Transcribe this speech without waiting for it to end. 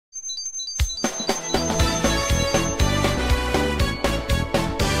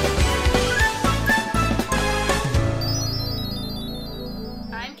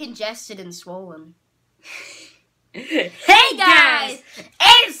congested and swollen. Hey guys,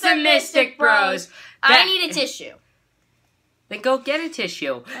 it's the Mystic Bros. I need a tissue. Then go get a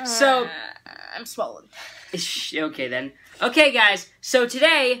tissue. So I'm swollen. Okay then. Okay guys, so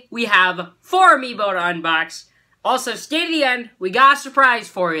today we have 4 Amiibo to unbox. Also, stay to the end. We got a surprise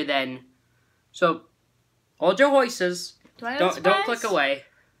for you then. So hold your horses. Don't click away.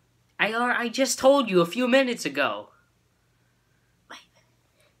 I just told you a few minutes ago.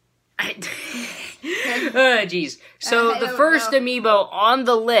 Oh, jeez. So the first Amiibo on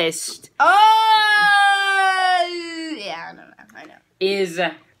the list. Oh, yeah, I know. Is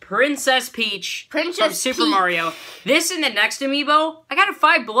Princess Peach from Super Mario. This and the next Amiibo, I got a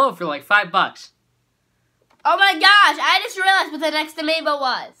Five Below for like $5. Oh my gosh! I just realized what the next Amiibo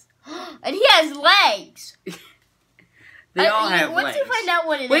was, and he has legs. They all have legs. Once you find out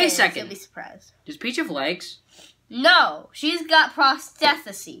what it is, wait a second. you'll be surprised. Does Peach have legs? No, she's got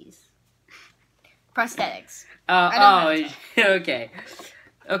prostheses. Prosthetics. Okay.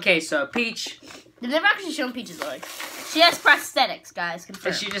 Okay, so Peach. They've never actually shown Peach's legs. She has prosthetics, guys.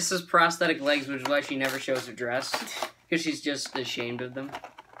 Confirmed. She just has prosthetic legs, which is why she never shows her dress. Because she's just ashamed of them.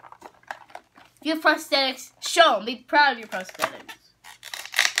 If you have prosthetics, show them. Be proud of your prosthetics.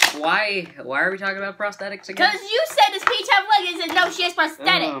 Why are we talking about prosthetics again? Because you said, does Peach have legs? I said, no, she has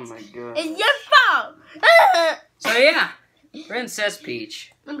prosthetics. Oh my god. It's your fault. So yeah, Princess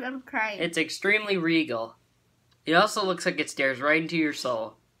Peach. I'm crying. It's extremely regal. It also looks like it stares right into your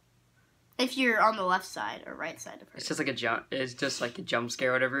soul. If you're on the left side or right side of her. It's just like a jump. It's just like a jump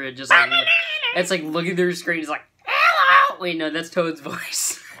scare or whatever. It just like it's like looking through the screen. It's like, hello. Wait, no, that's Toad's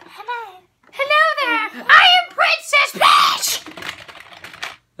voice. Hello there. I am Princess Peach.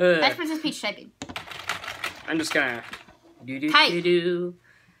 That's Princess Peach typing. I'm just gonna do.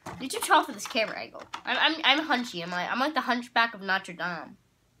 You're too tall for this camera angle. I'm hunchy. I'm like the Hunchback of Notre Dame.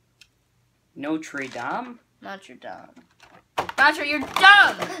 Notre Dame? Notre Dame. Notre, you're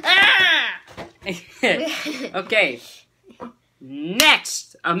dumb! Ah! Okay.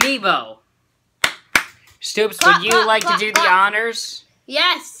 Next, Amiibo. Stoops, would you like to do the honors?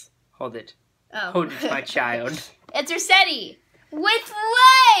 Yes. Hold it. Oh. Hold it, my child. It's Rossetti. With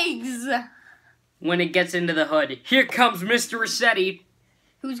legs! When it gets into the hood, here comes Mr. Rossetti.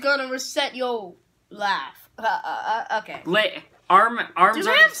 Who's gonna reset your life? Okay. Arms Do are...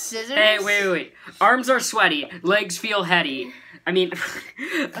 we have scissors? Hey, wait. Arms are sweaty. Legs feel heady. I mean,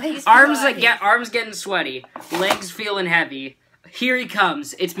 arms getting sweaty. Legs feeling heavy. Here he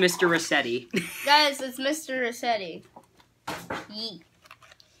comes. It's Mr. Rossetti. Guys, it's Mr. Rossetti. Yeet.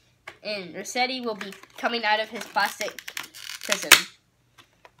 And Rossetti will be coming out of his plastic prison.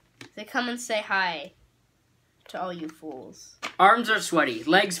 So come and say hi to all you fools. Arms are sweaty.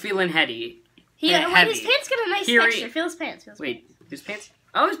 Legs feeling heady. His pants got a nice texture. Feel his pants. Wait, his pants?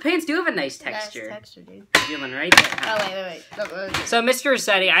 Oh, his pants do have a nice texture. Nice texture, dude. Feeling right there. Oh, wait. So, Mr.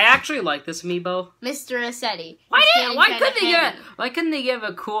 Rossetti, I actually like this Amiibo. Mr. Rossetti. Why couldn't they give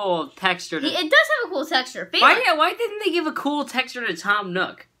a cool texture to... It does have a cool texture. Why didn't they give a cool texture to Tom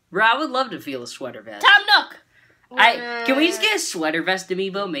Nook? Bro, I would love to feel a sweater vest. Tom Nook! Can we just get a sweater vest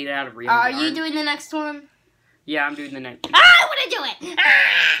Amiibo made out of real yarn? Are you doing the next one? Yeah, I'm doing the next one. I want to do it!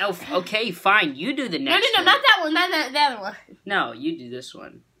 Oh, okay, fine. You do the next one. No, not that one. Not the other one. No, you do this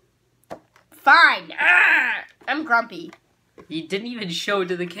one. Fine. I'm grumpy. You didn't even show it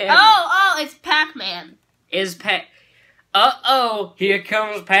to the camera. Oh, it's Pac-Man. Uh-oh, here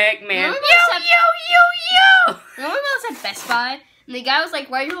comes Pac-Man. Yo! Remember those at Best Buy? And the guy was like,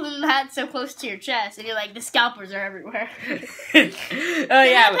 why are you holding that so close to your chest? And you're like, the scalpers are everywhere. Oh,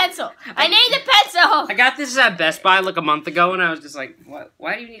 yeah. A pencil. I need a pencil. I got this at Best Buy like a month ago, and I was just like, what?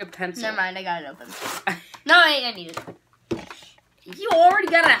 Why do you need a pencil? Never mind, I got it open. No, I need it. You already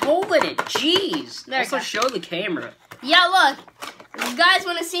got a hole in it. Jeez. There Also, show the camera. Yeah, look. You guys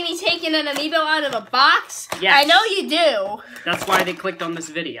want to see me taking an Amiibo out of a box? Yes. I know you do. That's why they clicked on this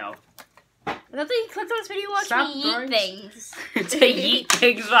video. I thought they clicked on this video to watch me eat things. To yeet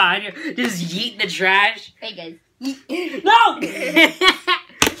things behind you. Just yeet the trash. Hey, guys. No!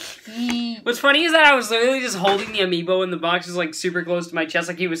 What's funny is that I was literally just holding the Amiibo in the box just like super close to my chest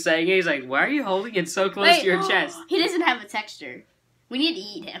like he was saying it. He's like, why are you holding it so close to your chest? He doesn't have a texture. We need to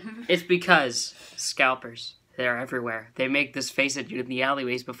eat him. It's because scalpers, they're everywhere. They make this face at you in the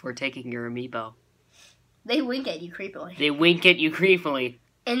alleyways before taking your Amiibo. They wink at you creepily.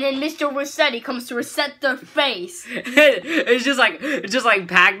 And then Mr. Rossetti comes to reset their face. It's just like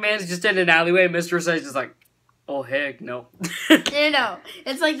Pac-Man's just in an alleyway and Mr. Rossetti's just like, oh heck no. No.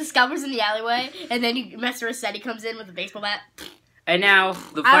 It's like the scalpers in the alleyway and then Mr. Rossetti comes in with a baseball bat. And now,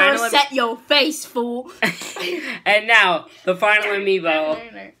 the final... I reset your face, fool. And now, the final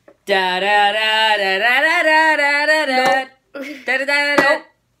Amiibo. Da da da da da da da da da da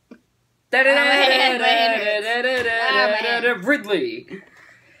da da da. Ridley.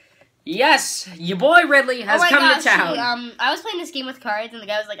 Yes, your boy Ridley has come to town. I was playing this game with cards, and the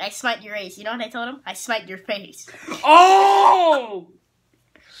guy was like, "I smite your ace." You know what I told him? I smite your face. Oh!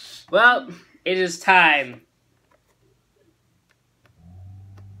 Well, it is time.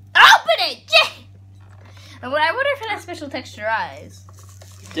 Open it! I wonder if it has special texture eyes.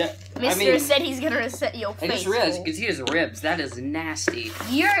 Mister said he's gonna reset your face. I just realized you can see his ribs. That is nasty.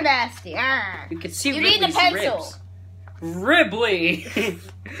 You're nasty. You can see you Ridley's need the pencil. Ribs. Ridley!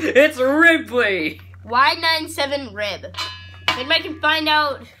 It's Ridley! Y97 rib. If anybody can find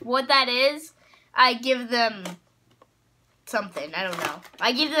out what that is, I give them something. I don't know.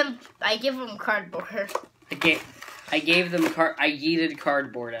 I give them cardboard. I gave them I yeeted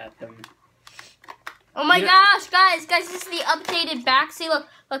cardboard at them. Oh my gosh, guys, this is the updated back. See, look,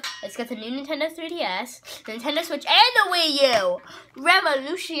 it's got the new Nintendo 3DS, the Nintendo Switch, and the Wii U.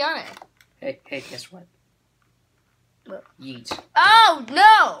 Revolution. Hey, guess what? What? Yeet. Oh,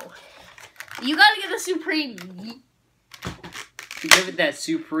 no. You gotta get the Supreme Yeet. Give it that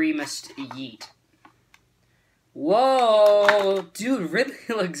supremest yeet. Whoa, dude, Ridley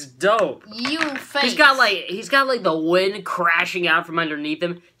looks dope. You face. He's got like the wind crashing out from underneath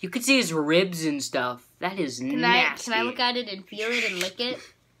him. You can see his ribs and stuff. That is nasty. Can I look at it and feel it and lick it?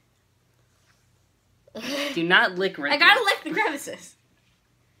 Do not lick Ridley. I gotta lick the crevices.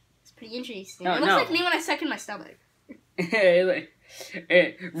 It's pretty interesting. It looks like me when I suck in my stomach.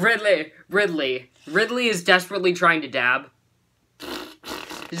 Ridley is desperately trying to dab.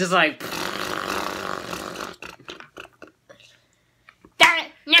 He's just like.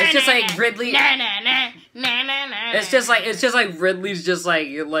 It's just like Ridley. It's just like Ridley's just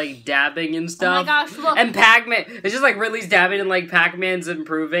like dabbing and stuff. Oh my gosh, look. And Pac-Man. It's just like Ridley's dabbing and like Pac-Man's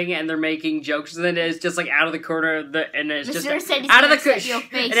improving and they're making jokes and then it's just like out of the corner of the and it's just out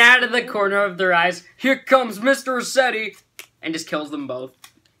of the corner of their eyes. Here comes Mr. Rossetti and just kills them both.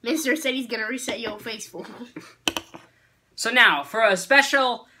 Mr. Rossetti's gonna reset your face, fool. So now for a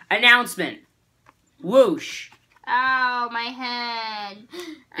special announcement. Whoosh. Oh, my head.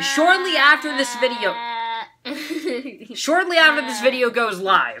 Shortly after this video goes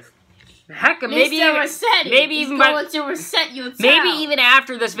live. Heck, maybe even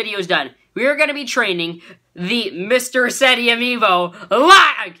after this video is done, we are going to be training the Mr. Rossetti Amiibo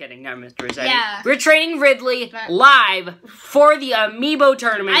live. I'm kidding, not Mr. Rossetti. Yeah. We're training Ridley live for the Amiibo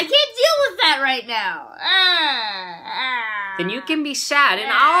tournament. I can't deal with that right now. Then you can be sad,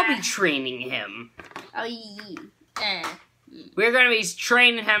 and I'll be training him. Oh, yeah. We're going to be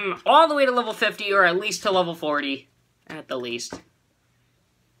training him all the way to level 50, or at least to level 40, at the least.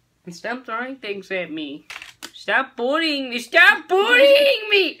 And stop throwing things at me. Stop bullying me. Stop bullying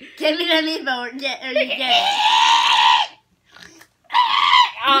me. Give me the Amiibo or you get it.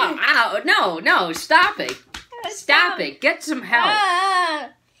 Oh, no, stop it. Stop it. Get some help.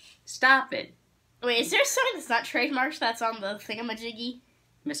 Stop it. Wait, is there something that's not trademarked that's on the thingamajiggy?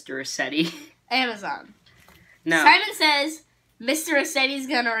 Mr. Rossetti. Amazon. No. Simon says, Mr. Rossetti's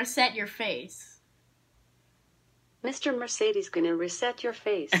gonna reset your face. Mr. Mercedes gonna reset your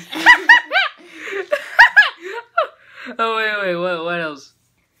face. Oh, wait, what else?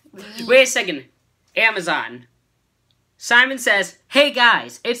 Wait a second. Amazon. Simon says, hey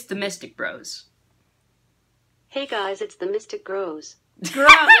guys, it's the Mystic Bros. Hey guys, it's the Mystic Grows.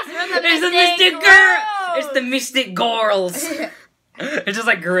 Gross! It's the Mystic Girl! It's the Mystic Girls. It's just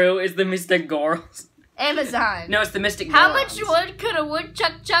like Gru, it's the Mystic Girls. Amazon. No, it's the Mystic Girls. How much wood could a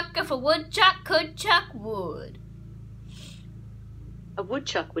woodchuck chuck if a woodchuck could chuck wood? A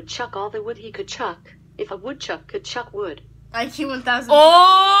woodchuck would chuck all the wood he could chuck if a woodchuck could chuck wood. IQ 1000.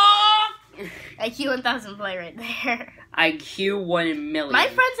 Oh! IQ 1000 play right there. IQ 1 million. My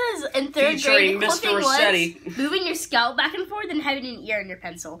friend says in third grade, the cool thing Rossetti. was moving your scalp back and forth and having an ear in your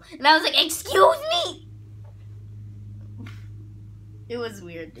pencil. And I was like, excuse me? It was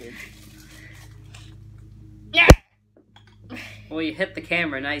weird, dude. Well, you hit the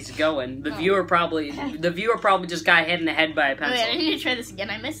camera. Nice going. The viewer probably just got hit in the head by a pencil. Wait, I need to try this again.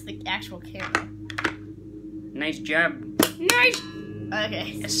 I missed the actual camera. Nice job. Nice.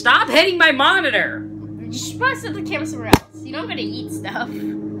 Okay. Stop hitting my monitor. You should probably set the camera somewhere else. You don't gotta eat stuff.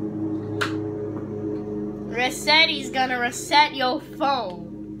 Rossetti's gonna reset your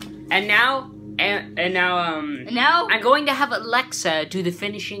phone. And now I'm going to have Alexa do the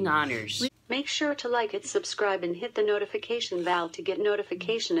finishing honors. Make sure to like it, subscribe, and hit the notification bell to get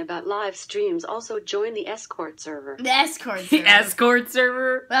notification about live streams. Also, join the Escort server. The Escort server. The Escort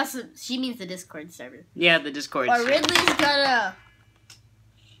server? Well, she means the Discord server. Yeah, the Discord or server. Ridley's gonna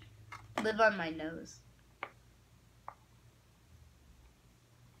live on my nose.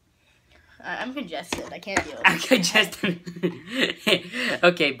 I'm congested. I can't deal with it. I'm congested.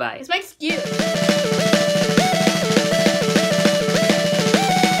 Okay, bye. It's my excuse.